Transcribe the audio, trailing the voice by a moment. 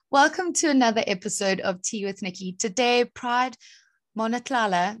Welcome to another episode of Tea with Nikki. Today, Pride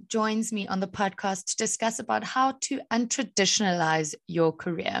Maunatlala joins me on the podcast to discuss about how to untraditionalize your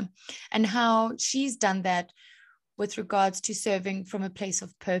career and how she's done that with regards to serving from a place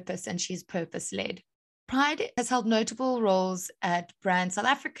of purpose, and she's purpose-led. Pride has held notable roles at Brand South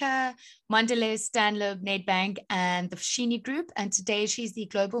Africa, Mondelez, Stanlib, Nedbank, and the Fashini Group, and today she's the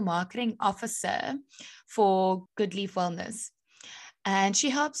Global Marketing Officer for Good Leaf Wellness. And she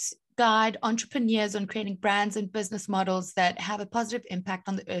helps guide entrepreneurs on creating brands and business models that have a positive impact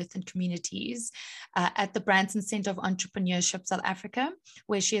on the earth and communities at the Branson Center of Entrepreneurship South Africa,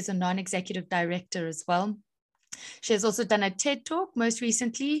 where she is a non-executive director as well. She has also done a TED Talk most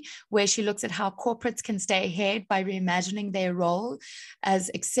recently, where she looks at how corporates can stay ahead by reimagining their role as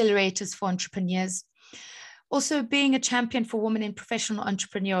accelerators for entrepreneurs. Also being a champion for women in professional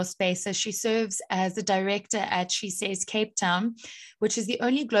entrepreneurial spaces, she serves as the director at She Says Cape Town, which is the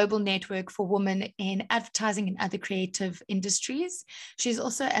only global network for women in advertising and other creative industries. She's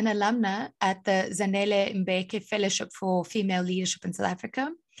also an alumna at the Zanele Mbeke Fellowship for Female Leadership in South Africa.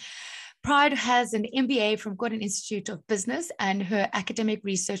 Pride has an MBA from Gordon Institute of Business, and her academic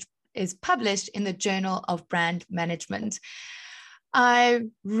research is published in the Journal of Brand Management. I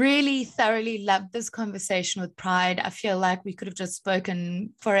really thoroughly loved this conversation with Pride. I feel like we could have just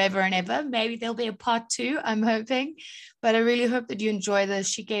spoken forever and ever. Maybe there'll be a part 2, I'm hoping, but I really hope that you enjoy this.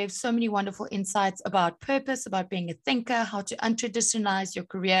 She gave so many wonderful insights about purpose, about being a thinker, how to untraditionalize your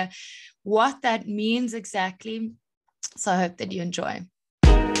career, what that means exactly. So I hope that you enjoy.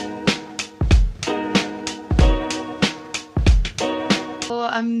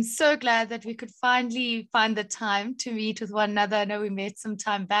 I'm so glad that we could finally find the time to meet with one another. I know we met some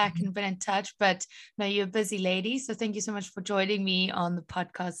time back and been in touch, but no, you're a busy lady. So thank you so much for joining me on the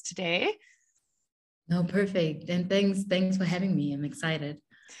podcast today. No, perfect. And thanks for having me. I'm excited.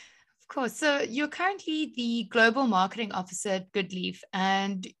 Of course. So you're currently the Global Marketing Officer at Good Leaf,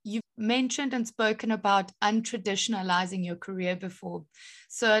 and you've mentioned and spoken about untraditionalizing your career before.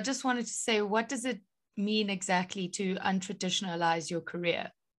 So I just wanted to say, what does it mean exactly to untraditionalize your career?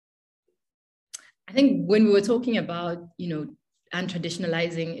 I think when we were talking about,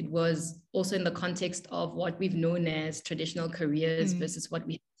 untraditionalizing, it was also in the context of what we've known as traditional careers versus what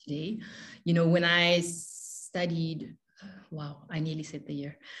we have today. When I studied, wow, I nearly said the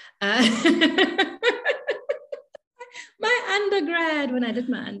year. My undergrad, when I did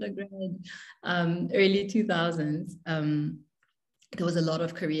my undergrad, early 2000s, there was a lot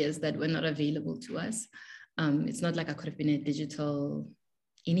of careers that were not available to us. It's not like I could have been a digital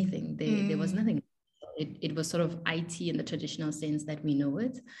anything. There was nothing. It was sort of IT in the traditional sense that we know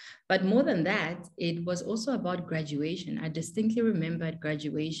it. But more than that, it was also about graduation. I distinctly remember at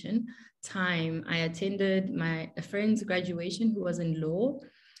graduation time, I attended a friend's graduation who was in law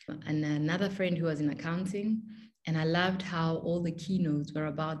and another friend who was in accounting. And I loved how all the keynotes were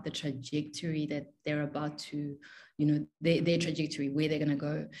about the trajectory that they're about to, their trajectory, where they're going to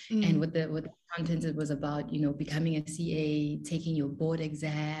go. And with the content, it was about, becoming a CA, taking your board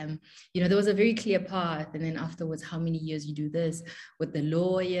exam. There was a very clear path. And then afterwards, how many years you do this with the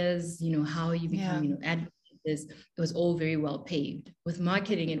lawyers, how you become, advocates. It was all very well paved. With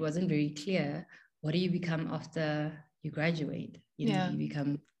marketing, it wasn't very clear. What do you become after you graduate? You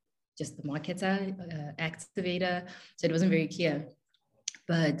become just the marketer, activator. So it wasn't very clear.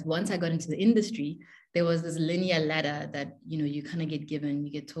 But once I got into the industry, there was this linear ladder that, you kind of get given.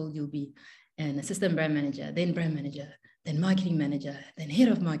 You get told you'll be an assistant brand manager, then marketing manager, then head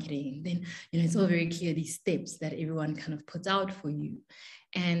of marketing. Then, it's all very clear, these steps that everyone kind of puts out for you.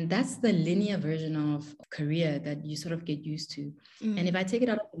 And that's the linear version of career that you sort of get used to. And if I take it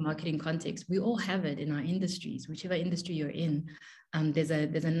out of the marketing context, we all have it in our industries, whichever industry you're in. There's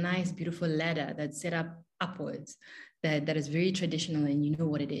a nice, beautiful ladder that's set up upwards that is very traditional, and you know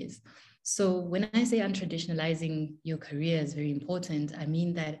what it is. So when I say untraditionalizing your career is very important, I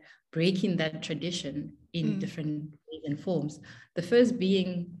mean that breaking that tradition in different ways and forms. The first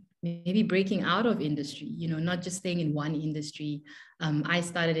being maybe breaking out of industry, not just staying in one industry. I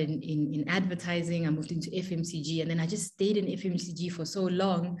started in advertising, I moved into FMCG, and then I just stayed in FMCG for so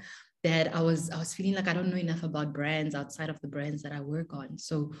long that I was feeling like I don't know enough about brands outside of the brands that I work on.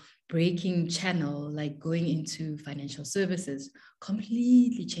 So breaking channel, like going into financial services,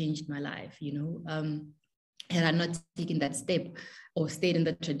 completely changed my life, Had I not taken that step or stayed in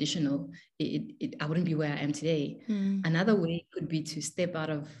the traditional, I wouldn't be where I am today. Another way could be to step out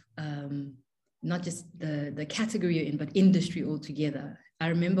of not just the category you're in, but industry altogether. I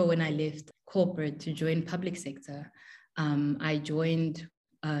remember when I left corporate to join public sector, I joined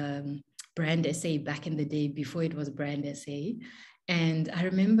Brand SA back in the day before it was Brand SA. And I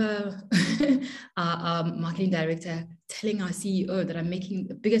remember our marketing director telling our CEO that I'm making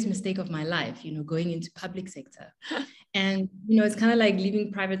the biggest mistake of my life, going into public sector. And, it's kind of like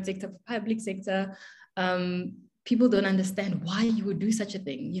leaving private sector for public sector. People don't understand why you would do such a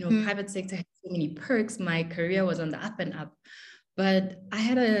thing. Private sector has so many perks. My career was on the up and up. But I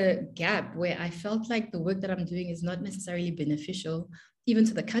had a gap where I felt like the work that I'm doing is not necessarily beneficial, even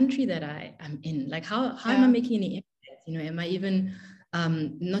to the country that I'm in. Like, how am I making any impact? Am I even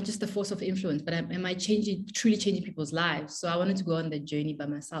not just the force of influence, but am I truly changing people's lives? So I wanted to go on that journey by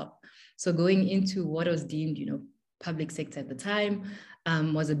myself. So going into what was deemed, public sector at the time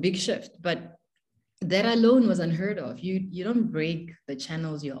was a big shift. But that alone was unheard of. You don't break the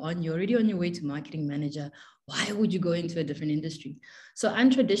channels you're on. You're already on your way to marketing manager. Why would you go into a different industry? So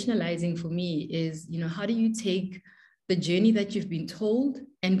untraditionalizing for me is, how do you take the journey that you've been told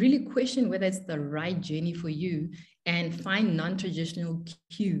and really question whether it's the right journey for you and find non-traditional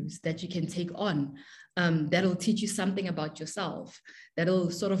cues that you can take on that'll teach you something about yourself,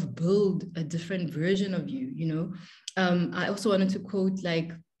 that'll sort of build a different version of you. I also wanted to quote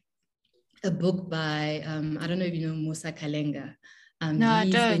like a book by, I don't know if you know Musa Kalenga. No, I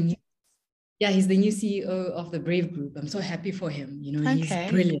don't. He's the new CEO of the Brave Group. I'm so happy for him. Okay.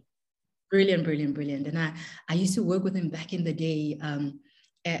 He's brilliant. And I used to work with him back in the day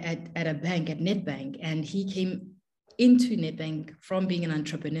at a bank, at Nedbank. And he came into Nedbank from being an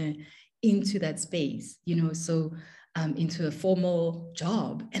entrepreneur into that space, so into a formal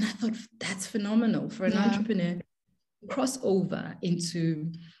job. And I thought that's phenomenal for an entrepreneur to cross over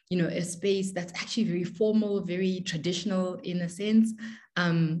into, a space that's actually very formal, very traditional in a sense.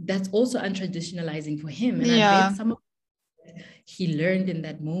 That's also untraditionalizing for him. And I bet some of he learned in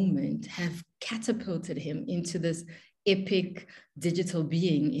that moment have catapulted him into this epic digital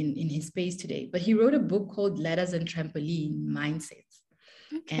being in his space today. But he wrote a book called Ladders and Trampoline Mindsets.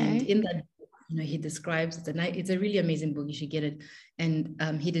 Okay. And in that book, he describes, it's a really amazing book, you should get it. And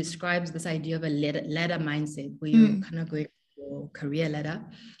he describes this idea of a ladder mindset where you're kind of going your career ladder,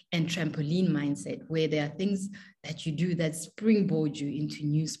 and trampoline mindset, where there are things that you do that springboard you into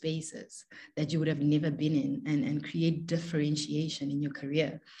new spaces that you would have never been in and create differentiation in your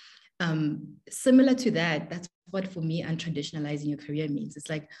career. Similar to that, that's what for me untraditionalizing your career means. It's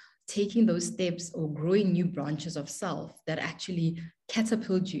like taking those steps or growing new branches of self that actually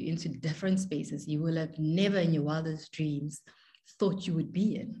catapult you into different spaces you will have never in your wildest dreams thought you would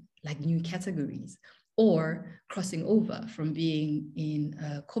be in, like new categories, or crossing over from being in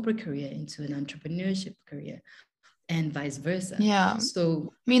a corporate career into an entrepreneurship career, and vice versa. Yeah.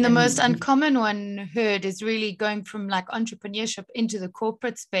 So, I mean, the most uncommon one heard is really going from like entrepreneurship into the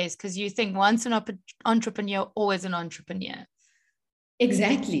corporate space, because you think once an entrepreneur, always an entrepreneur.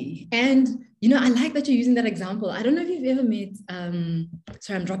 Exactly. And, I like that you're using that example. I don't know if you've ever met,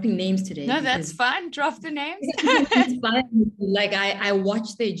 sorry, I'm dropping names today. No, that's fine. Drop the names. Like I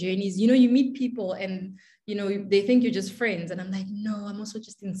watch their journeys. You meet people and, they think you're just friends. And I'm like, no, I'm also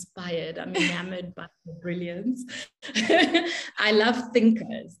just inspired. I'm enamored by the brilliance. I love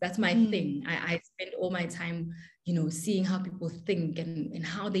thinkers. That's my thing. I spend all my time, seeing how people think and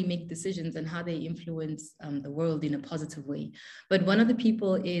how they make decisions and how they influence the world in a positive way. But one of the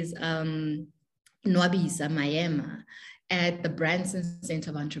people is Nwabisa Mayema at the Branson Center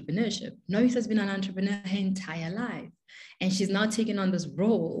of Entrepreneurship. Nwabisa has been an entrepreneur her entire life. And she's now taken on this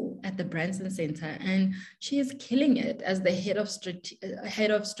role at the Branson Center, and she is killing it as the head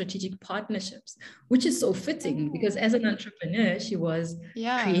of strategic partnerships, which is so fitting because as an entrepreneur, she was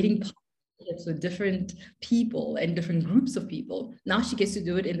creating partnerships with different people and different groups of people. Now she gets to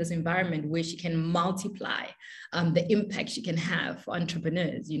do it in this environment where she can multiply the impact she can have for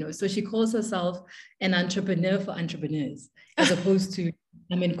entrepreneurs. So she calls herself an entrepreneur for entrepreneurs, as opposed to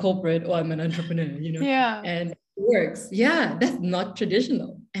I'm in corporate or I'm an entrepreneur. And works. Yeah, that's not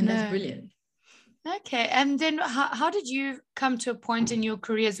traditional. And that's brilliant. Okay. And then how did you come to a point in your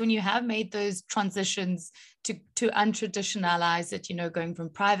careers when you have made those transitions to untraditionalize it, going from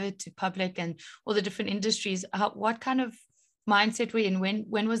private to public and all the different industries? What kind of mindset were you in?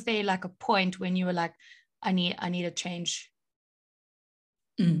 When was there like a point when you were like, I need a change?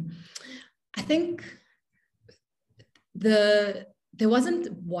 I think there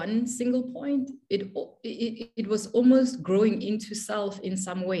wasn't one single point. It was almost growing into self in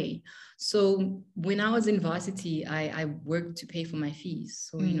some way. So when I was in varsity, I worked to pay for my fees.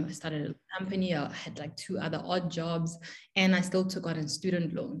 So, I started a company. I had like 2 other odd jobs, and I still took out a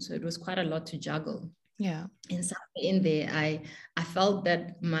student loan. So it was quite a lot to juggle. Yeah. And somewhere in there, I felt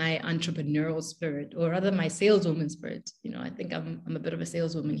that my entrepreneurial spirit, or rather my saleswoman spirit, I think I'm a bit of a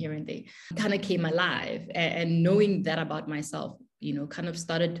saleswoman here and there, kind of came alive. And knowing that about myself kind of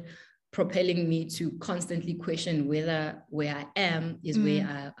started propelling me to constantly question whether where I am is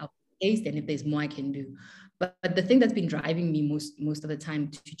where I'm placed, and if there's more I can do. But the thing that's been driving me most of the time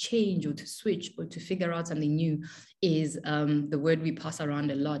to change or to switch or to figure out something new is the word we pass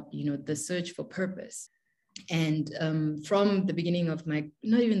around a lot, the search for purpose. And from the beginning of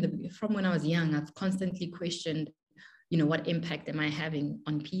from when I was young, I've constantly questioned, what impact am I having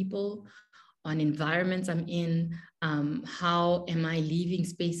on people, on environments I'm in? How am I leaving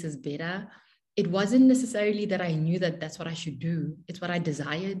spaces better? It wasn't necessarily that I knew that that's what I should do. It's what I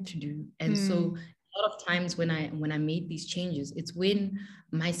desired to do. And so a lot of times when I made these changes, it's when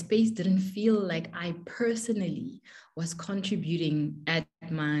my space didn't feel like I personally was contributing at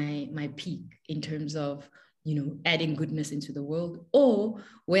my peak in terms of, adding goodness into the world, or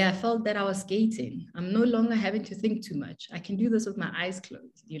where I felt that I was skating. I'm no longer having to think too much. I can do this with my eyes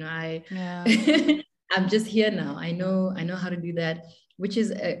closed. I'm just here now. I know how to do that, which is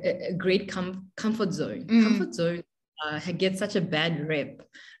a great comfort zone. Comfort zone gets such a bad rep,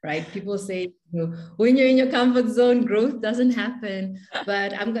 right? People say, when you're in your comfort zone, growth doesn't happen.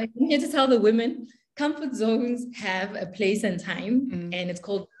 But I'm here to tell the women, comfort zones have a place and time, and it's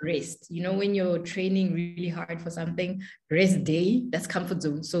called rest. When you're training really hard for something, rest day, that's comfort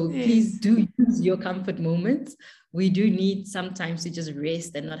zone. So please do use your comfort moments. We do need sometimes to just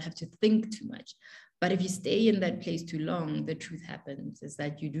rest and not have to think too much. But if you stay in that place too long, the truth happens is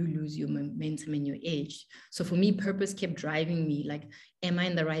that you do lose your momentum and your edge. So for me, purpose kept driving me. Like, am I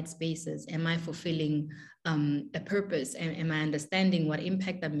in the right spaces? Am I fulfilling a purpose? And am I understanding what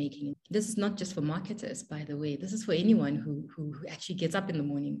impact I'm making? This is not just for marketers, by the way. This is for anyone who actually gets up in the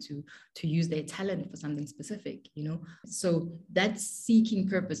morning to use their talent for something specific, So that seeking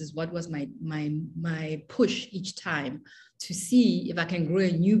purpose is what was my push each time, to see if I can grow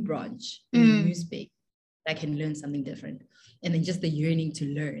a new branch in a new space. I can learn something different. And then just the yearning to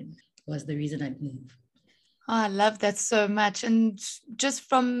learn was the reason I'd move. Oh, I love that so much. And just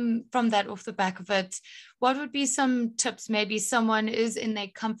from that, off the back of it, what would be some tips? Maybe someone is in their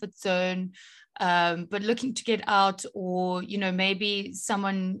comfort zone, but looking to get out, or, maybe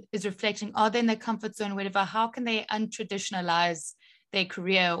someone is reflecting, are they in their comfort zone, whatever, how can they untraditionalize their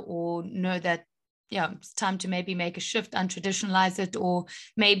career, or know that, it's time to maybe make a shift, untraditionalize it, or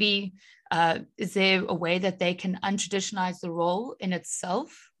maybe is there a way that they can untraditionalize the role in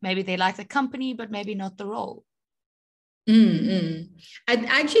itself? Maybe they like the company, but maybe not the role. I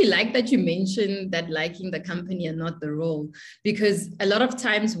actually like that you mentioned that liking the company and not the role, because a lot of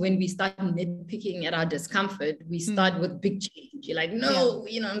times when we start nitpicking at our discomfort, we start with big change. You're like, no,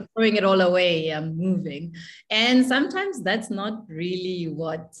 I'm throwing it all away, I'm moving. And sometimes that's not really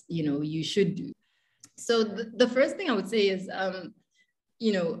what, you should do. So the first thing I would say is,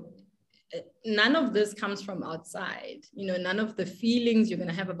 none of this comes from outside. None of the feelings you're going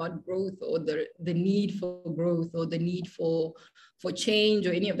to have about growth, or the need for growth, or the need for change,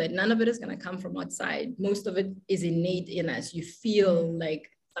 or any of that. None of it is going to come from outside. Most of it is innate in us. You feel like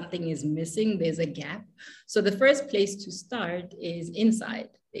something is missing, there's a gap. So the first place to start is inside.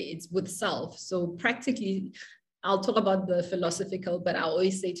 It's with self. So practically, I'll talk about the philosophical, but I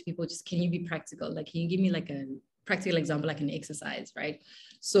always say to people, just, can you be practical? Like, can you give me like a practical example, like an exercise, right?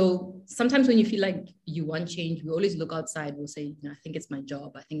 So sometimes when you feel like you want change, we always look outside. We'll say, I think it's my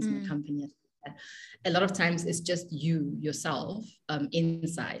job. I think it's my company. A lot of times it's just yourself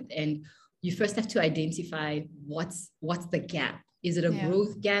inside. And you first have to identify what's the gap. Is it a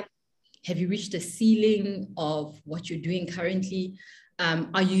growth gap? Have you reached the ceiling of what you're doing currently?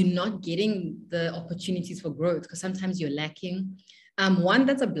 Are you not getting the opportunities for growth? Because sometimes you're lacking. One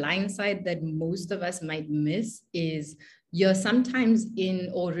that's a blind side that most of us might miss is you're sometimes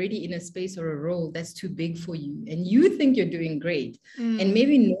already in a space or a role that's too big for you, and you think you're doing great, and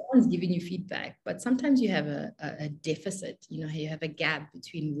maybe no one's giving you feedback, but sometimes you have a deficit, you have a gap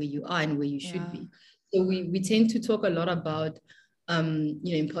between where you are and where you should be. So we tend to talk a lot about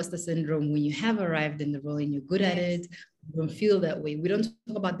imposter syndrome when you have arrived in the role and you're good at it. We don't feel that way. We don't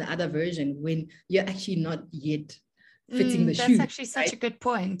talk about the other version when you're actually not yet fitting the shoe. That's actually such a good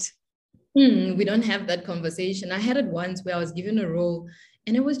point. We don't have that conversation. I had it once where I was given a role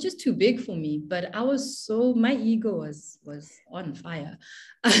and it was just too big for me, but my ego was on fire.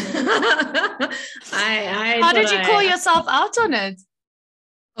 How did you call yourself out on it?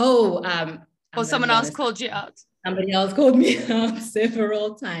 Or someone else called you out? Somebody else called me out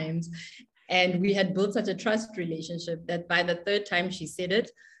several times. And we had built such a trust relationship that by the third time she said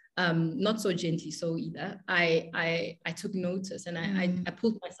it, not so gently so either, I took notice, and I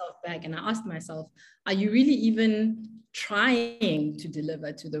pulled myself back, and I asked myself, are you really even trying to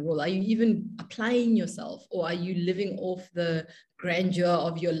deliver to the role? Are you even applying yourself, or are you living off the grandeur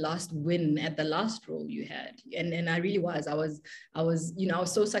of your last win at the last role you had? And I really was. I was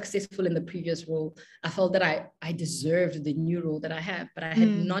so successful in the previous role. I felt that I deserved the new role that I have, but I had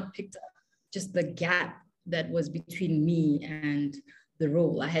not picked up just the gap that was between me and the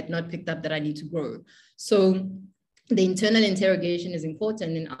role. I had not picked up that I need to grow. So the internal interrogation is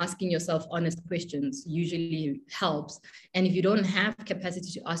important, and asking yourself honest questions usually helps. And if you don't have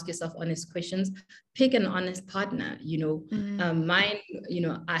capacity to ask yourself honest questions, pick an honest partner. Mine,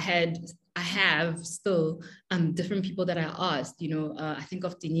 I have still different people that I asked. I think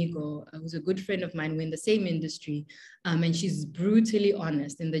of Tinigo, who's a good friend of mine. We're in the same industry, and she's brutally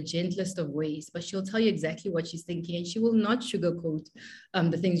honest in the gentlest of ways, but she'll tell you exactly what she's thinking, and she will not sugarcoat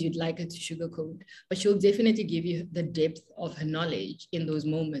the things you'd like her to sugarcoat, but she'll definitely give you the depth of her knowledge in those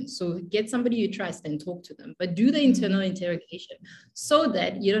moments. So get somebody you trust and talk to them, but do the internal interrogation so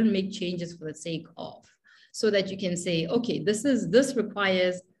that you don't make changes for the sake of, so that you can say, okay, this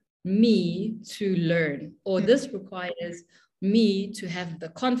requires me to learn, or this requires me to have the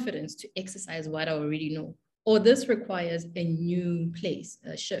confidence to exercise what I already know, or this requires a new place,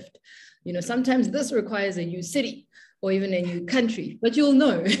 a shift. Sometimes this requires a new city or even a new country, but you'll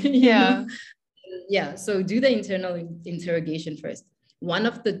know. Yeah. So do the internal interrogation first. One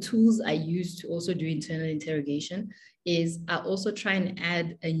of the tools I use to also do internal interrogation is I also try and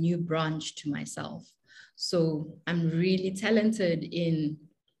add a new branch to myself. So I'm really talented in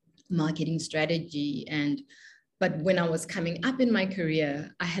marketing strategy, but when I was coming up in my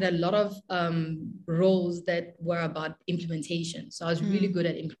career, I had a lot of roles that were about implementation. So I was really good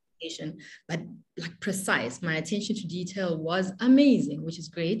at implementation, but like precise. My attention to detail was amazing, which is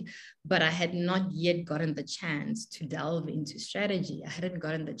great, but I had not yet gotten the chance to delve into strategy. I hadn't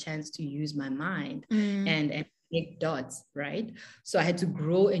gotten the chance to use my mind and connect dots, right? So I had to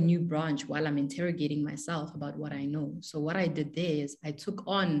grow a new branch while I'm interrogating myself about what I know. So what I did there is I took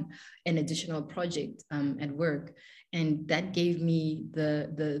on an additional project at work, and that gave me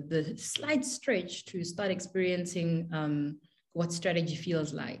the slight stretch to start experiencing what strategy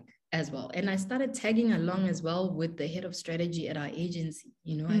feels like as well. And I started tagging along as well with the head of strategy at our agency.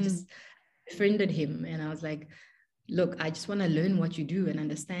 I just befriended him, and I was like, look, I just want to learn what you do and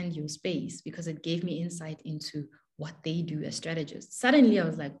understand your space, because it gave me insight into what they do as strategists. Suddenly I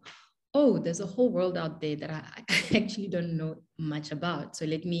was like, oh, there's a whole world out there that I actually don't know much about. So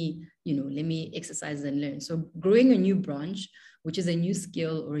let me exercise and learn. So growing a new branch, which is a new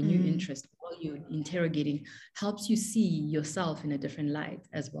skill or a new interest while you're interrogating, helps you see yourself in a different light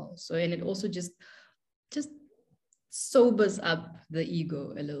as well. So, and it also just sobers up the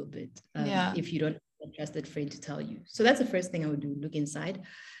ego a little bit if you don't have a trusted friend to tell you. So that's the first thing I would do, look inside.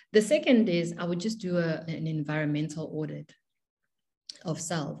 The second is I would just do an environmental audit of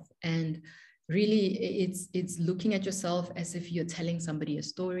self. And really it's looking at yourself as if you're telling somebody a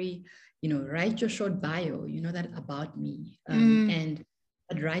story. Write your short bio, that about me,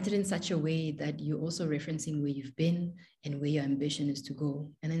 but write it in such a way that you're also referencing where you've been and where your ambition is to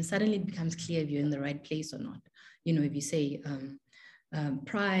go. And then suddenly it becomes clear if you're in the right place or not. If you say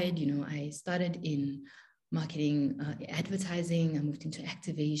pride, I started in marketing, advertising, I moved into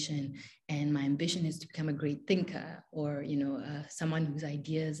activation, and my ambition is to become a great thinker, or someone whose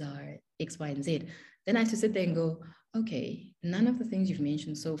ideas are X, Y, and Z. Then I have to sit there and go, okay, none of the things you've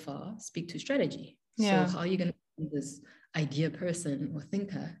mentioned so far speak to strategy. So how are you going to be this idea person or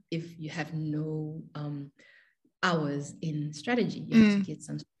thinker if you have no hours in strategy? You have to get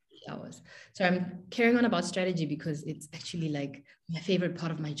some hours. So I'm carrying on about strategy because it's actually like my favorite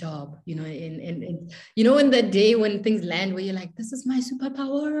part of my job, and in the day when things land where you're like, this is my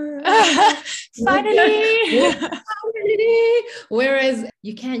superpower. Finally. Whereas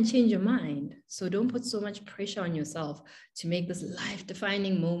you can't change your mind. So don't put so much pressure on yourself to make this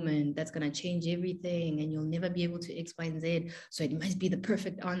life-defining moment that's going to change everything, and you'll never be able to X, Y, and Z. So it must be the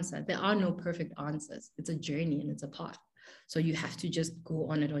perfect answer. There are no perfect answers. It's a journey and it's a path. So you have to just go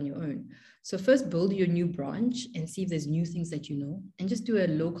on it on your own. So first build your new branch and see if there's new things that you know, and just do a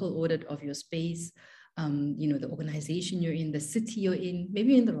local audit of your space, the organization you're in, the city you're in. Maybe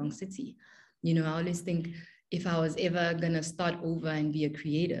you're in the wrong city. I always think if I was ever going to start over and be a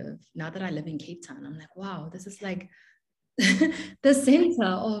creative, now that I live in Cape Town, I'm like, wow, this is like the center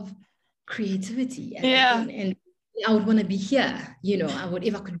of creativity. And I would want to be here. I would,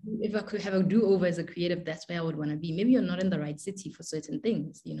 if I could have a do-over as a creative, that's where I would want to be. Maybe you're not in the right city for certain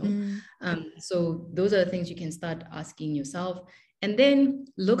things, So those are the things you can start asking yourself. And then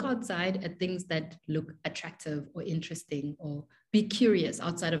look outside at things that look attractive or interesting, or be curious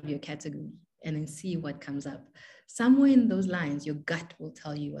outside of your category, and then see what comes up. Somewhere in those lines, your gut will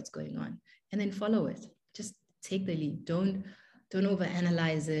tell you what's going on, and then follow it. Just take the lead. Don't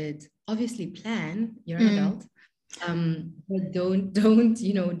overanalyze it. Obviously plan, you're an adult. But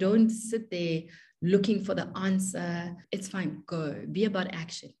don't sit there looking for the answer. It's fine. Go. Be about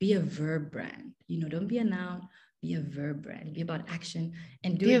action. Be a verb brand. Don't be a noun. Be a verb brand. Be about action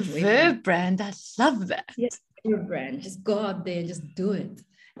and do be it. A verb brand. I love that. Yes, verb brand. Just go out there and just do it.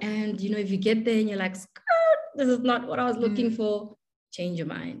 And if you get there and you're like, this is not what I was looking for, change your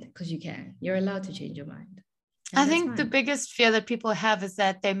mind, because you can. You're allowed to change your mind. I think the biggest fear that people have is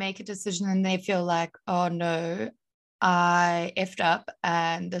that they make a decision and they feel like, oh no, I effed up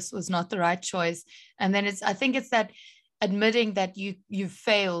and this was not the right choice. And then I think it's that admitting that you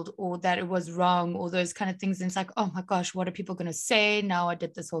failed, or that it was wrong, or those kind of things. And it's like, oh my gosh, what are people going to say? Now I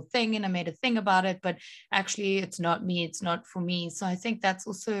did this whole thing and I made a thing about it, but actually it's not me. It's not for me. So I think that's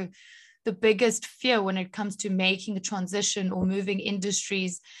also the biggest fear when it comes to making a transition or moving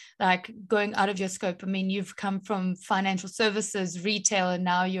industries, like going out of your scope. I mean, you've come from financial services, retail, and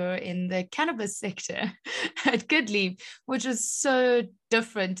now you're in the cannabis sector at Goodleaf, which is so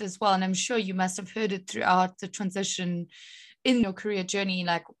different as well. And I'm sure you must have heard it throughout the transition in your career journey,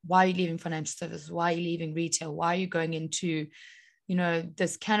 like, why are you leaving financial services? Why are you leaving retail? Why are you going into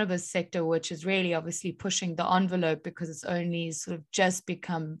this cannabis sector, which is really obviously pushing the envelope because it's only sort of just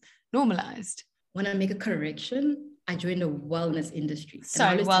become normalized? Want to make a correction? I joined the wellness industry.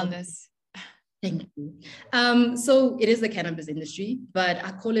 Sorry, wellness. Thank you. So it is the cannabis industry, but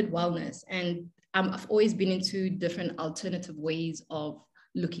I call it wellness. And I've always been into different alternative ways of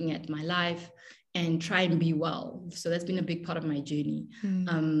looking at my life and try and be well. So that's been a big part of my journey.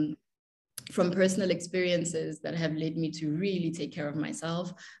 From personal experiences that have led me to really take care of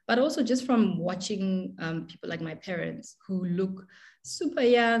myself, but also just from watching people like my parents who look super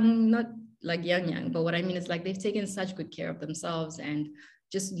young, not like young, but what I mean is like they've taken such good care of themselves, and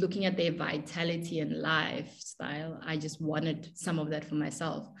just looking at their vitality and lifestyle, I just wanted some of that for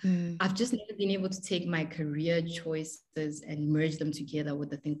myself. I've just never been able to take my career choices and merge them together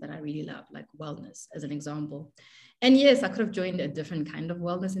with the things that I really love, like wellness as an example. And yes, I could have joined a different kind of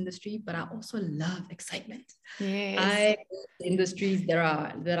wellness industry, but I also love excitement. Yes. I industries that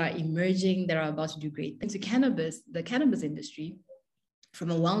are emerging, that are about to do great. Into cannabis, the cannabis industry,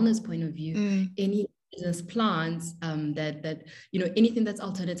 from a wellness point of view, any business plans that anything that's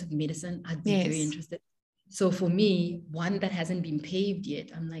alternative medicine, I'd be very interested. So for me, one that hasn't been paved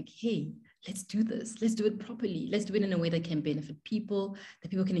yet, I'm like, hey, let's do this. Let's do it properly. Let's do it in a way that can benefit people, that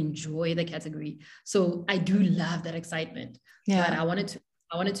people can enjoy the category. So I do love that excitement. But I wanted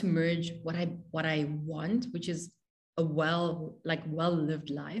to merge what I want, which is a well-lived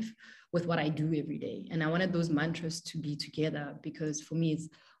life, with what I do every day. And I wanted those mantras to be together, because for me, it's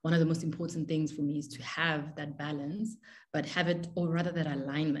one of the most important things for me is to have that balance, but have it, or rather that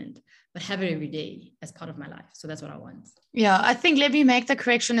alignment, but have it every day as part of my life. So that's what I want. Yeah, I think, let me make the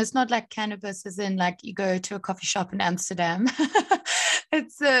correction. It's not like cannabis as in like you go to a coffee shop in Amsterdam.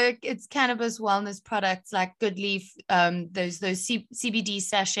 It's cannabis wellness products like Goodleaf, those CBD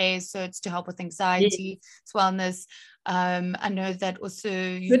sachets. So it's to help with anxiety, it's wellness. I know that also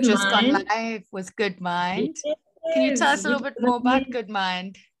you've just gone live with Good Mind. Yes. Can you tell us a little bit more about Good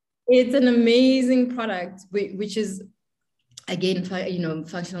Mind? It's an amazing product, which is, again,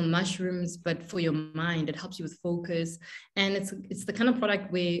 functional mushrooms, but for your mind. It helps you with focus. And it's the kind of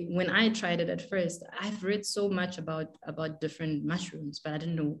product where, when I tried it at first, I've read so much about different mushrooms, but I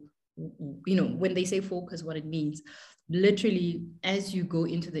didn't know, when they say focus, what it means. Literally, as you go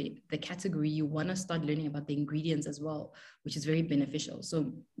into the category, you want to start learning about the ingredients as well, which is very beneficial.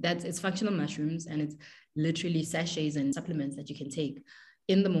 So it's functional mushrooms, and it's literally sachets and supplements that you can take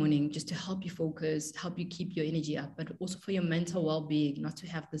in the morning just to help you focus, help you keep your energy up, but also for your mental well-being, not to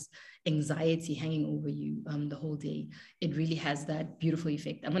have this anxiety hanging over you the whole day. It really has that beautiful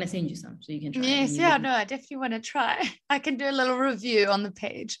effect. I'm going to send you some so you can try. Yes, no, I definitely want to try. I can do a little review on the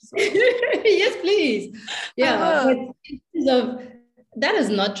page as well. Yes, please. Yeah, but that is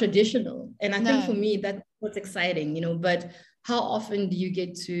not traditional. And I think for me, that's what's exciting, but how often do you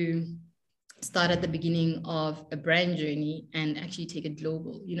get to start at the beginning of a brand journey and actually take it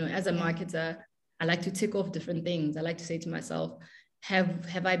global? As a marketer, I like to tick off different things. I like to say to myself,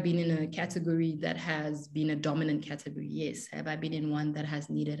 have I been in a category that has been a dominant category? Yes. Have I been in one that has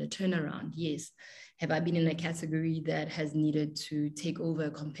needed a turnaround? Yes. Have I been in a category that has needed to take over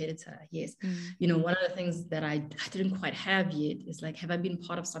a competitor? Yes. One of the things that I didn't quite have yet is like, have I been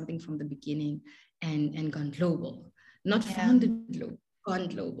part of something from the beginning and gone global? not founded global, gone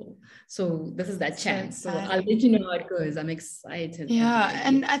global. So this is that chance. So I'll let you know how it goes. I'm excited. Yeah.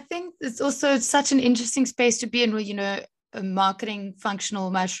 And I think it's also such an interesting space to be in where, you know, marketing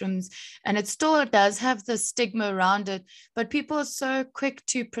functional mushrooms, and it still does have the stigma around it, but people are so quick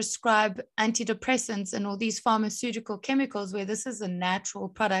to prescribe antidepressants and all these pharmaceutical chemicals where this is a natural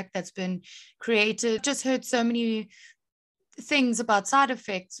product that's been created. Just heard so many things about side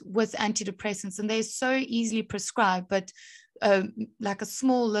effects with antidepressants, and they're so easily prescribed, but like a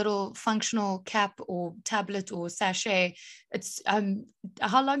small little functional cap or tablet or sachet, it's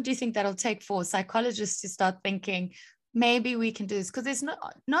how long do you think that'll take for psychologists to start thinking maybe we can do this? Because there's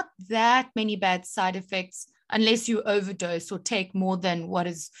not that many bad side effects unless you overdose or take more than what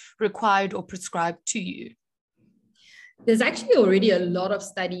is required or prescribed to you. There's actually already a lot of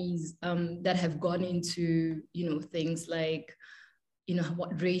studies that have gone into, you know, things like, you know,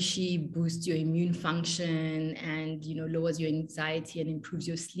 what reishi boosts your immune function and, you know, lowers your anxiety and improves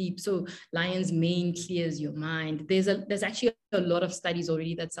your sleep. So lion's mane clears your mind. There's actually a lot of studies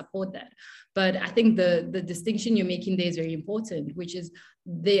already that support that. But I think the distinction you're making there is very important, which is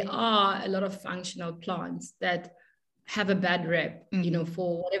there are a lot of functional plants that have a bad rep, you know,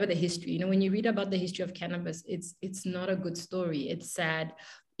 for whatever the history. You know, when you read about the history of cannabis, it's not a good story. It's sad.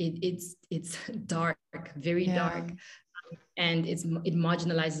 It's dark, very dark. And it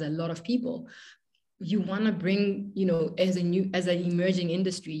marginalizes a lot of people. You want to bring, you know, as an emerging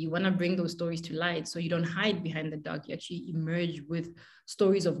industry, you want to bring those stories to light, so you don't hide behind the dark. You actually emerge with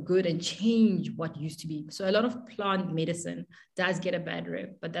stories of good and change what used to be. So a lot of plant medicine does get a bad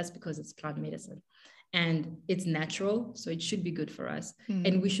rep, but that's because it's plant medicine and it's natural, so it should be good for us.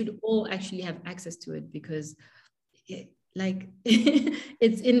 And we should all actually have access to it, because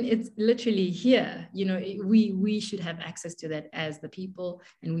it's literally here. You know, we should have access to that as the people,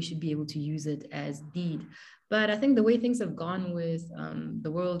 and we should be able to use it as need. But I think the way things have gone with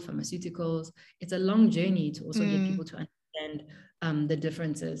the world pharmaceuticals, it's a long journey to also get people to understand the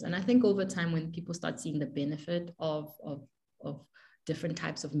differences. And I think over time, when people start seeing the benefit of different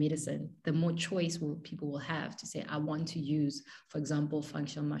types of medicine, the more choice people will have to say, I want to use, for example,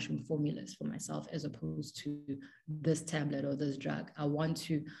 functional mushroom formulas for myself, as opposed to this tablet or this drug. I want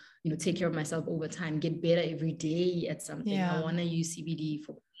to, you know, take care of myself over time, get better every day at something. I want to use CBD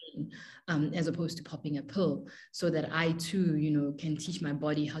for pain, as opposed to popping a pill, so that I too, you know, can teach my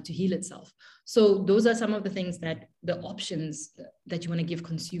body how to heal itself. So those are some of the things that the options that you want to give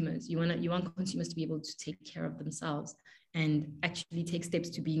consumers. You want consumers to be able to take care of themselves and actually take steps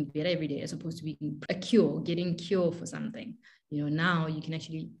to being better every day, as opposed to being getting cure for something. You know, now you can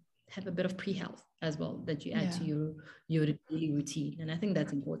actually have a bit of pre-health as well that you add to your daily routine. And I think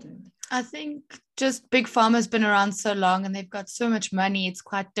that's important. I think just Big Pharma's been around so long and they've got so much money, it's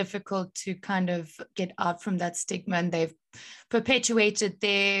quite difficult to kind of get out from that stigma, and they've perpetuated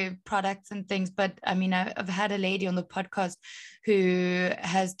their products and things. But I mean, I've had a lady on the podcast who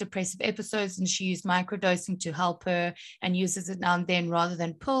has depressive episodes, and she used microdosing to help her and uses it now and then rather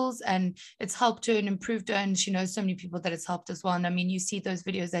than pills, and it's helped her and improved her, and she knows so many people that it's helped as well. And I mean, you see those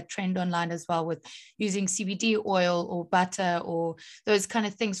videos that trend online as well with using CBD oil or butter or those kind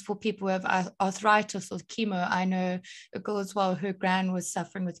of things for people who have arthritis or chemo. I know a girl as well, her gran was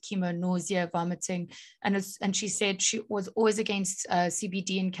suffering with chemo, nausea, vomiting, and she said she was always against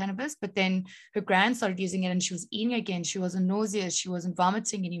CBD and cannabis, but then her gran started using it and she was eating again. She wasn't nauseous, she wasn't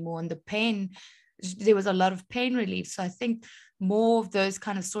vomiting anymore, and the pain, there was a lot of pain relief. So I think more of those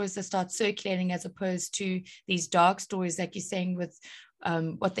kind of stories that start circulating, as opposed to these dark stories like you're saying with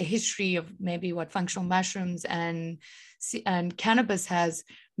what the history of maybe what functional mushrooms and cannabis has,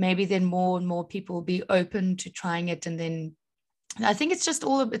 maybe then more and more people will be open to trying it. And then I think it's just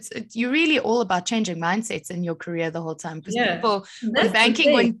you're really all about changing mindsets in your career the whole time, because people, when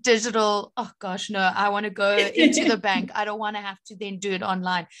banking went digital, oh gosh, no, I want to go into the bank. I don't want to have to then do it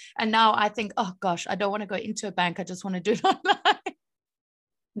online. And now I think, oh gosh, I don't want to go into a bank. I just want to do it online.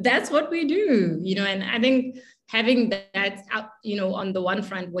 That's what we do, you know. And I think having that, you know, on the one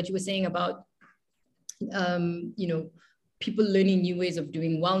front, what you were saying about, you know, people learning new ways of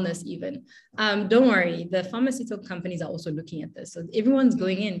doing wellness even. Don't worry, the pharmaceutical companies are also looking at this. So everyone's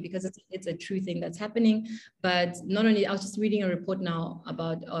going in because it's a true thing that's happening. But not only, I was just reading a report now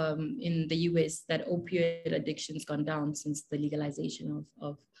about in the US that opioid addiction's gone down since the legalization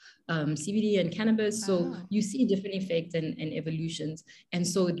of CBD and cannabis. So you see different effects and evolutions. And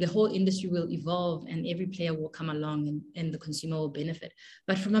so the whole industry will evolve and every player will come along and the consumer will benefit.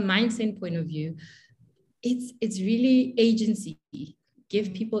 But from a mindset point of view, it's really agency.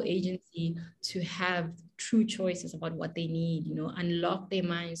 give people agency to have true choices about what they need, unlock their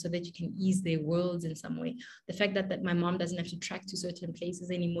minds so that you can ease their worlds in some way. The fact that my mom doesn't have to track to certain places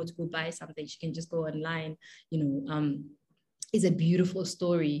anymore to go buy something, she can just go online, is a beautiful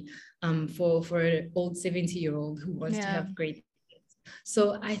story for an old 70-year-old who wants to have great.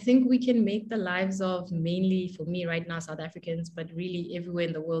 So I think we can make the lives of, mainly for me right now, South Africans, but really everywhere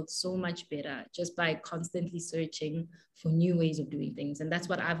in the world, so much better just by constantly searching for new ways of doing things. And that's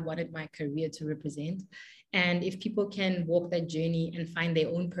what I've wanted my career to represent. And if people can walk that journey and find their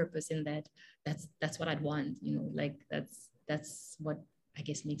own purpose in that, that's what I'd want, that's what I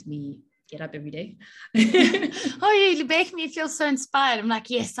guess makes me get up every day. Oh, you make me feel so inspired. I'm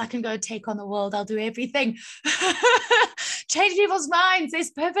like, yes, I can go take on the world. I'll do everything. Change people's minds.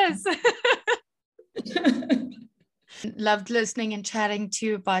 There's purpose. Loved listening and chatting to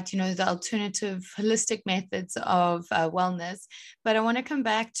you about, the alternative holistic methods of wellness. But I want to come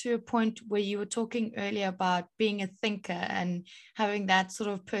back to a point where you were talking earlier about being a thinker and having that sort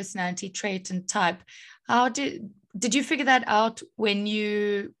of personality trait and type. How did you figure that out when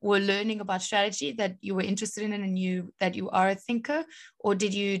you were learning about strategy, that you were interested in it and you that you are a thinker, or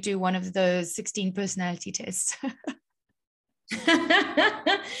did you do one of those 16 personality tests?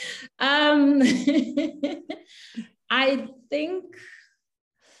 I think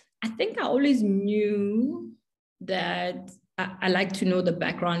I always knew that I like to know the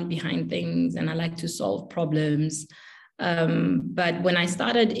background behind things and I like to solve problems. But when I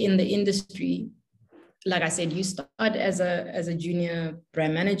started in the industry, like I said, you start as a junior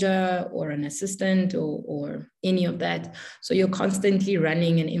brand manager or an assistant or any of that. So you're constantly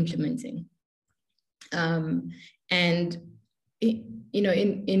running and implementing.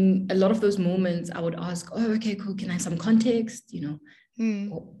 In a lot of those moments, I would ask, oh, okay, cool. Can I have some context?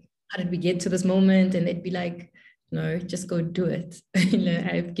 How did we get to this moment? And they'd be like, no, just go do it.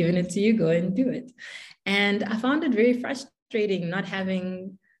 I've given it to you, go and do it. And I found it very frustrating not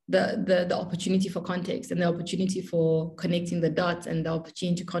having the opportunity for context and the opportunity for connecting the dots and the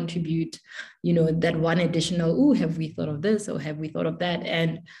opportunity to contribute, that one additional, have we thought of this or have we thought of that?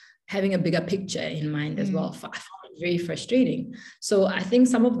 And having a bigger picture in mind as well. I found it very frustrating. So I think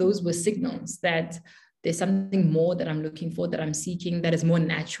some of those were signals that there's something more that I'm looking for, that I'm seeking, that is more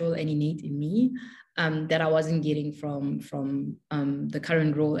natural and innate in me, that I wasn't getting from the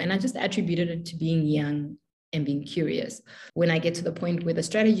current role. And I just attributed it to being young and being curious. When I get to the point where the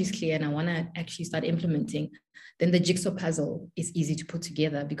strategy is clear and I want to actually start implementing, then the jigsaw puzzle is easy to put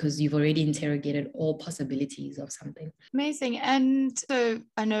together because you've already interrogated all possibilities of something. Amazing. And so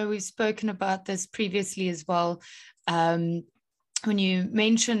I know we've spoken about this previously as well. When you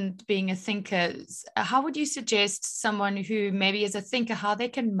mentioned being a thinker, how would you suggest someone who maybe is a thinker, how they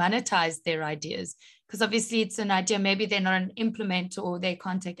can monetize their ideas? Because obviously it's an idea, maybe they're not an implementer or they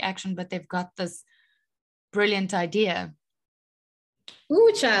can't take action, but they've got this brilliant idea.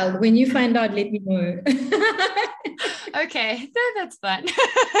 Ooh, child, when you find out, let me know. Okay, that's fine.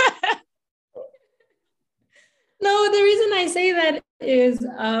 No, the reason I say that is,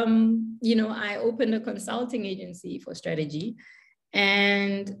 I opened a consulting agency for strategy,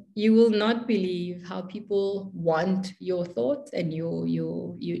 and you will not believe how people want your thoughts and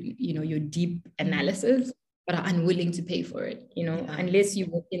your deep analysis, but are unwilling to pay for it, unless you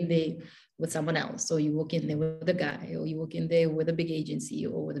walk in there with someone else. So you walk in there with a guy, or you walk in there with a big agency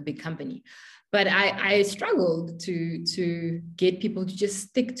or with a big company. But I struggled to get people to just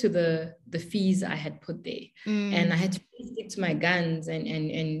stick to the fees I had put there. And I had to stick to my guns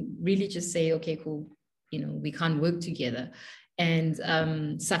and really just say, okay, cool, we can't work together,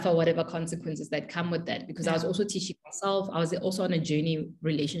 and suffer whatever consequences that come with that. Because I was also teaching myself. I was also on a journey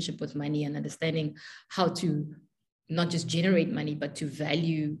relationship with money and understanding how to not just generate money, but to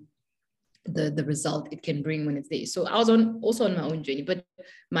value the result it can bring when it's there. So I was also on my own journey. But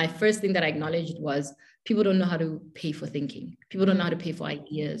my first thing that I acknowledged was people don't know how to pay for thinking. People don't know how to pay for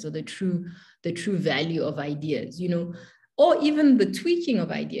ideas or the true value of ideas, or even the tweaking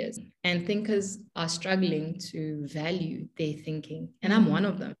of ideas. And thinkers are struggling to value their thinking. And I'm one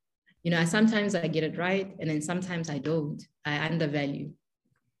of them. Sometimes I get it right, and then sometimes I don't. I undervalue.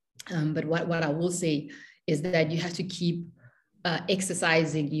 But what I will say is that you have to keep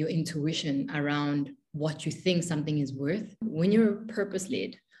exercising your intuition around what you think something is worth. When you're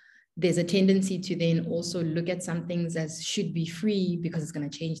purpose-led, there's a tendency to then also look at some things as should be free because it's going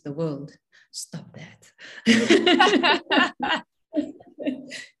to change the world. Stop that.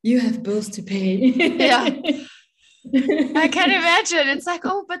 You have bills to pay. Yeah. I can imagine. It's like,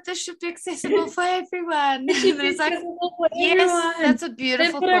 oh, but this should be accessible for everyone. It should be accessible for everyone. That's a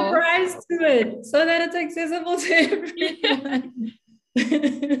beautiful thought. They put a price to it so that it's accessible to everyone.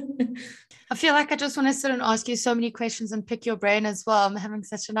 I feel like I just want to sit and ask you so many questions and pick your brain as well. I'm having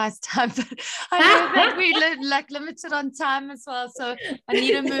such a nice time, but I know that we like limited on time as well. So I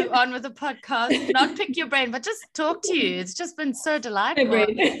need to move on with the podcast, not pick your brain, but just talk to you. It's just been so delightful.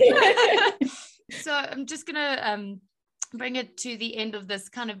 So I'm just going to bring it to the end of this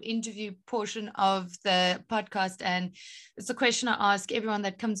kind of interview portion of the podcast. And it's a question I ask everyone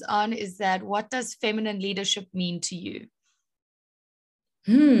that comes on is that what does feminine leadership mean to you?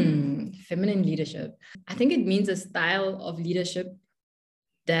 Feminine leadership. I think it means a style of leadership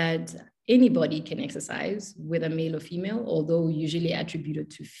that anybody can exercise, whether male or female, although usually attributed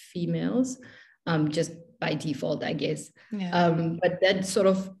to females, just by default, I guess. Yeah. But that sort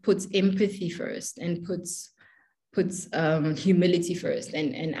of puts empathy first and puts humility first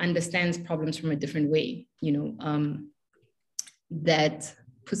and understands problems from a different way, that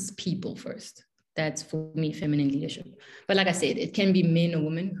puts people first. That's for me, feminine leadership. But like I said, it can be men or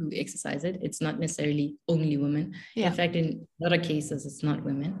women who exercise it. It's not necessarily only women. Yeah. In fact, in a lot of cases, it's not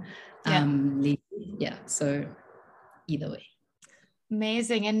women. So either way.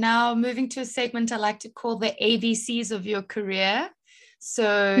 Amazing. And now moving to a segment I like to call the ABCs of your career.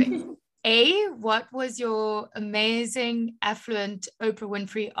 So A, what was your amazing, affluent Oprah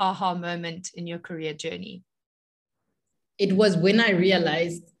Winfrey aha moment in your career journey? It was when I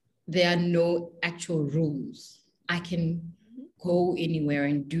realized there are no actual rules. I can go anywhere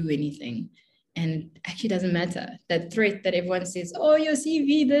and do anything. And actually doesn't matter. That threat that everyone says, oh, your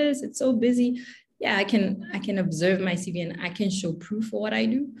CV, this, it's so busy. Yeah, I can observe my CV and I can show proof for what I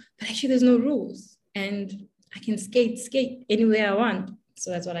do. But actually there's no rules. And I can skate anywhere I want.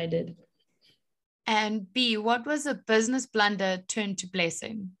 So that's what I did. And B, what was a business blunder turned to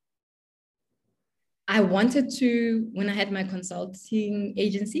blessing? I wanted to, when I had my consulting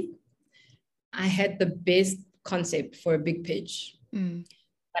agency, I had the best concept for a big pitch,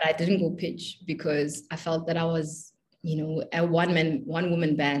 but I didn't go pitch because I felt that I was, a one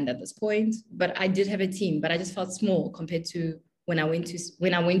woman band at this point. But I did have a team, but I just felt small compared to when I went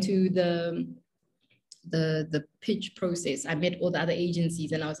to the pitch process. I met all the other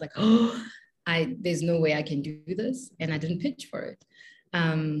agencies, and I was like, there's no way I can do this, and I didn't pitch for it.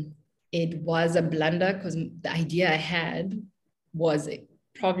 It was a blunder because the idea I had was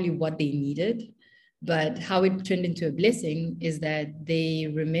probably what they needed, but how it turned into a blessing is that they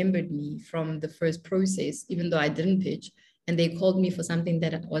remembered me from the first process, even though I didn't pitch, and they called me for something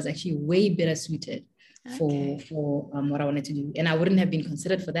that was actually way better suited for what I wanted to do. And I wouldn't have been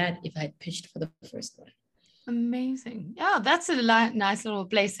considered for that if I had pitched for the first one. Amazing. Yeah, that's a nice little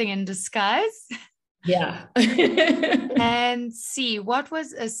blessing in disguise. Yeah. And C, what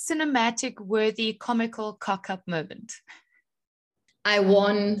was a cinematic worthy comical cock-up moment? I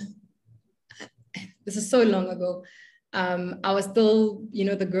won. This is so long ago. I was still,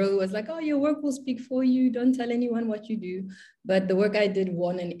 the girl who was like, oh, your work will speak for you. Don't tell anyone what you do. But the work I did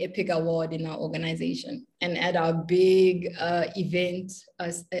won an epic award in our organization. And at our big event,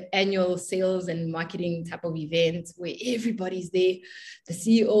 annual sales and marketing type of event where everybody's there, the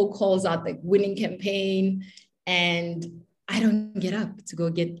CEO calls out the winning campaign. And I don't get up to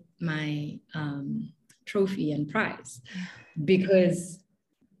go get my trophy and prize because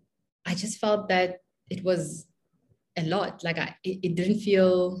I just felt that it was a lot. Like it didn't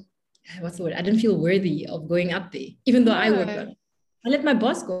feel, what's the word? I didn't feel worthy of going up there, even though I worked on it. I let my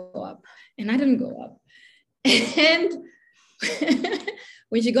boss go up and I didn't go up. And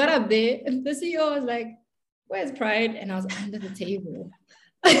when she got up there, the CEO was like, where's Pride? And I was under the table.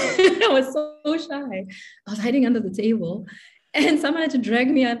 I was so shy. I was hiding under the table. And someone had to drag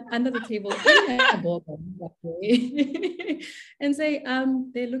me under the table and say,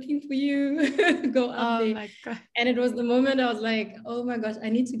 they're looking for you. Go up there. My God. And it was the moment I was like, oh my gosh, I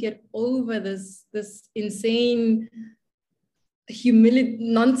need to get over this insane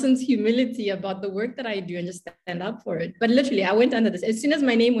nonsense humility about the work that I do and just stand up for it. But literally, I went under this. As soon as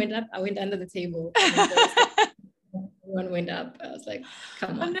my name went up, I went under the table. Everyone went up. I was like,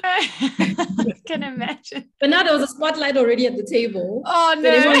 come on. Oh, no. I can imagine. But now there was a spotlight already at the table. Oh,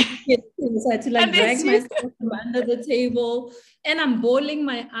 no. So I had to drag myself from under the table. And I'm bawling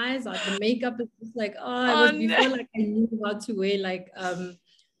my eyes out. The makeup is just like, it was before I knew how to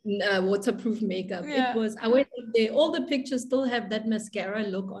wear waterproof makeup. Yeah. I went up there. All the pictures still have that mascara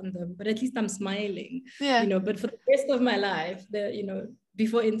look on them, but at least I'm smiling. Yeah. But for the rest of my life,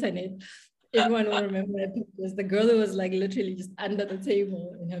 before internet, everyone will remember my pictures. The girl who was literally just under the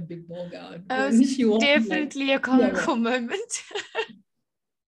table in her big ball gown. That was definitely a comical moment.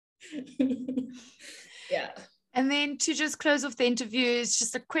 Yeah. And then to just close off the interview, it's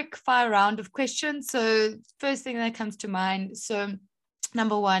just a quick fire round of questions. So first thing that comes to mind. So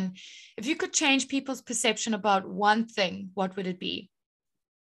Number one, if you could change people's perception about one thing, what would it be?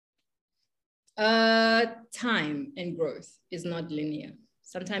 Time and growth is not linear.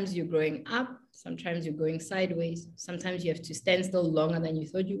 Sometimes you're growing up, sometimes you're going sideways, sometimes you have to stand still longer than you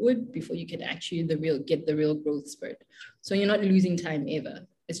thought you would before you can actually get the real growth spurt. So you're not losing time ever.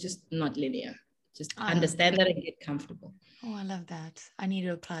 It's just not linear. Just understand that and get comfortable. Oh, I love that. I need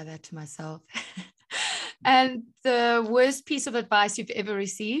to apply that to myself. And the worst piece of advice you've ever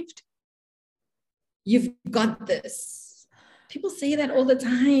received? You've got this. People say that all the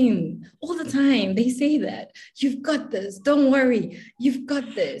time. All the time. They say that. You've got this. Don't worry. You've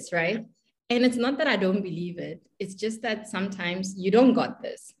got this, right? And it's not that I don't believe it. It's just that sometimes you don't got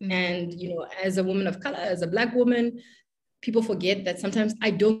this. Mm-hmm. And, you know, as a woman of color, as a Black woman, people forget that sometimes I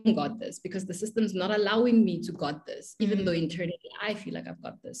don't got this because the system's not allowing me to got this, even though internally I feel like I've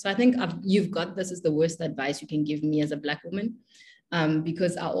got this. So I think you've got this is the worst advice you can give me as a Black woman,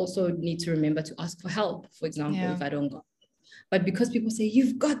 because I also need to remember to ask for help, for example, if I don't got it. But because people say,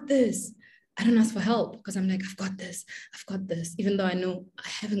 you've got this, I don't ask for help because I'm like, I've got this, even though I know I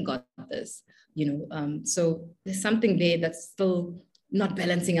haven't got this, you know. So there's something there that's still not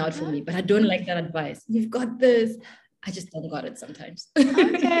balancing out for me, but I don't like that advice. You've got this. I just don't got it sometimes.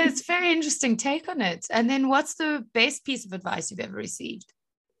 Okay, it's a very interesting take on it. And then what's the best piece of advice you've ever received?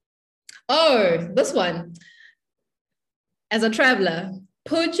 Oh, this one. As a traveler,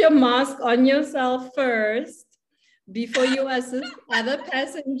 put your mask on yourself first before you assist other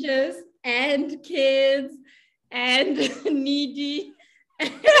passengers and kids and needy.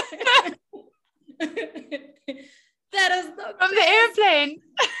 That is from the airplane.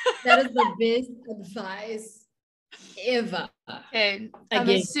 That is the best advice ever. Okay. I'm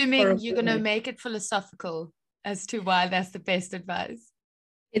assuming you're going to make it philosophical as to why that's the best advice.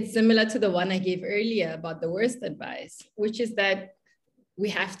 It's similar to the one I gave earlier about the worst advice, which is that we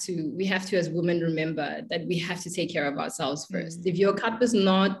have to as women remember that we have to take care of ourselves first. If your cup is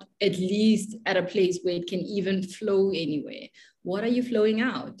not at least at a place where it can even flow anywhere, what are you flowing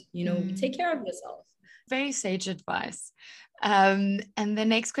out? You know, take care of yourself. Very sage advice. And the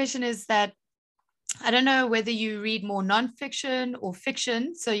next question is that I don't know whether you read more nonfiction or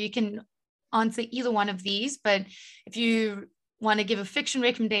fiction, so you can answer either one of these, but if you want to give a fiction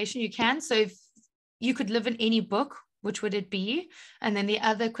recommendation, you can. So if you could live in any book, which would it be? And then the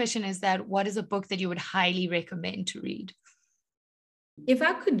other question is that what is a book that you would highly recommend to read? If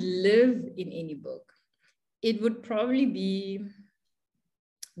I could live in any book, it would probably be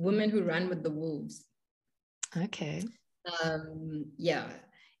Women Who Run with the Wolves. Okay. Yeah,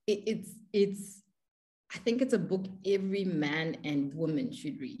 it's I think it's a book every man and woman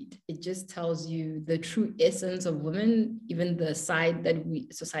should read. It just tells you the true essence of women, even the side that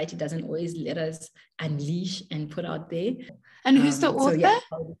society doesn't always let us unleash and put out there. And who's the author?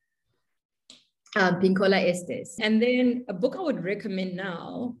 Pinkola Estes. And then a book I would recommend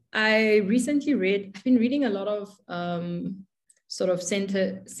now, I've been reading a lot of sort of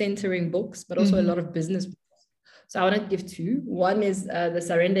centering books, but also a lot of business books. So I want to give two. One is The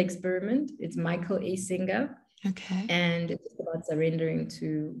Surrender Experiment. It's Michael A. Singer. Okay. And it's about surrendering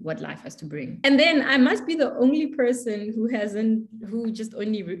to what life has to bring. And then I must be the only person who just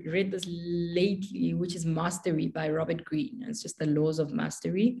only read this lately, which is Mastery by Robert Greene. It's just the laws of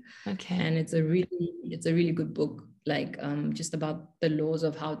mastery. Okay. And it's a really good book, like just about the laws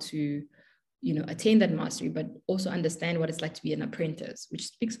of how to, you know, attain that mastery, but also understand what it's like to be an apprentice, which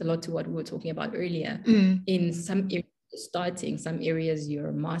speaks a lot to what we were talking about earlier. In some areas, some areas you're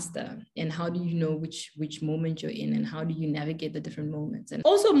a master, and how do you know which moment you're in, and how do you navigate the different moments? And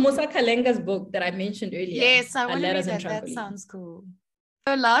also Musa Kalenga's book that I mentioned earlier. Yes, I want to read that. That sounds cool.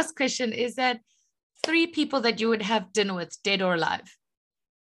 The last question is that 3 people that you would have dinner with, dead or alive.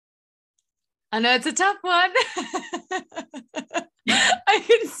 I know it's a tough one. I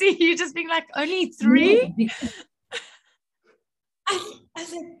can see you just being like, only 3? No, I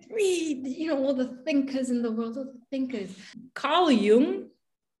said 3, you know, all the thinkers in the world, all the thinkers. Carl Jung,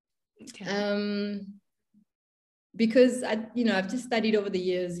 because I've just studied over the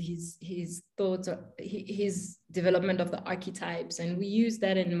years his thoughts, his development of the archetypes, and we use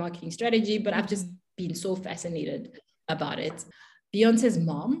that in marketing strategy, but I've just been so fascinated about it. Beyonce's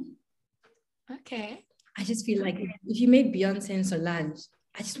mom. Okay. I just feel like if you made Beyonce and Solange,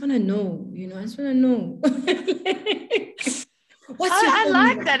 I just want to know, I just want to know. I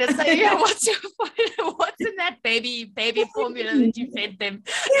like that. It's like, yeah, what's in that baby formula that you fed them?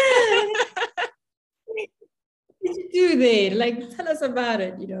 What did you do there? Like, tell us about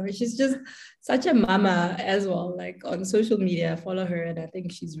it. She's just such a mama as well. Like on social media, I follow her, and I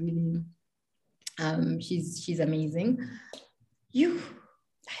think she's really, she's amazing.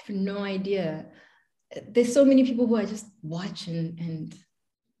 I have no idea. There's so many people who I just watch and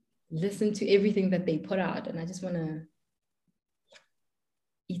listen to everything that they put out, and I just want to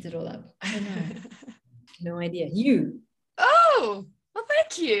eat it all up. I don't know. No idea. You? Oh, well,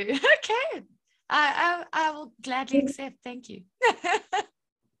 thank you. Okay. I will gladly accept. Thank you.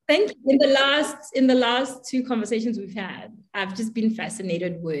 Thank you. In the last two conversations we've had, I've just been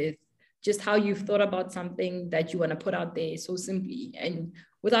fascinated with just how you've thought about something that you want to put out there so simply and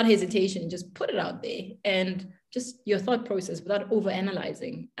without hesitation, just put it out there, and just your thought process without over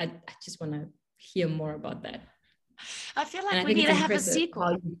analyzing. I just want to hear more about that. I feel like we need to have a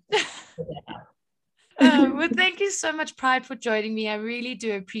sequel. Well, thank you so much, Pride, for joining me. I really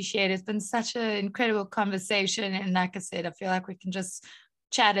do appreciate it. It's been such an incredible conversation. And like I said, I feel like we can just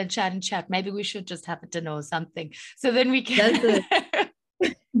chat and chat and chat. Maybe we should just have a dinner or something. So then we can.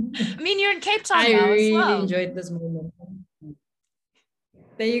 I mean, you're in Cape Town now as well. I really enjoyed this moment.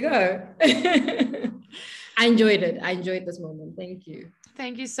 There you go. I enjoyed it. I enjoyed this moment. Thank you.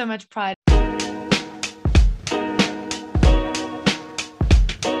 Thank you so much, Pride.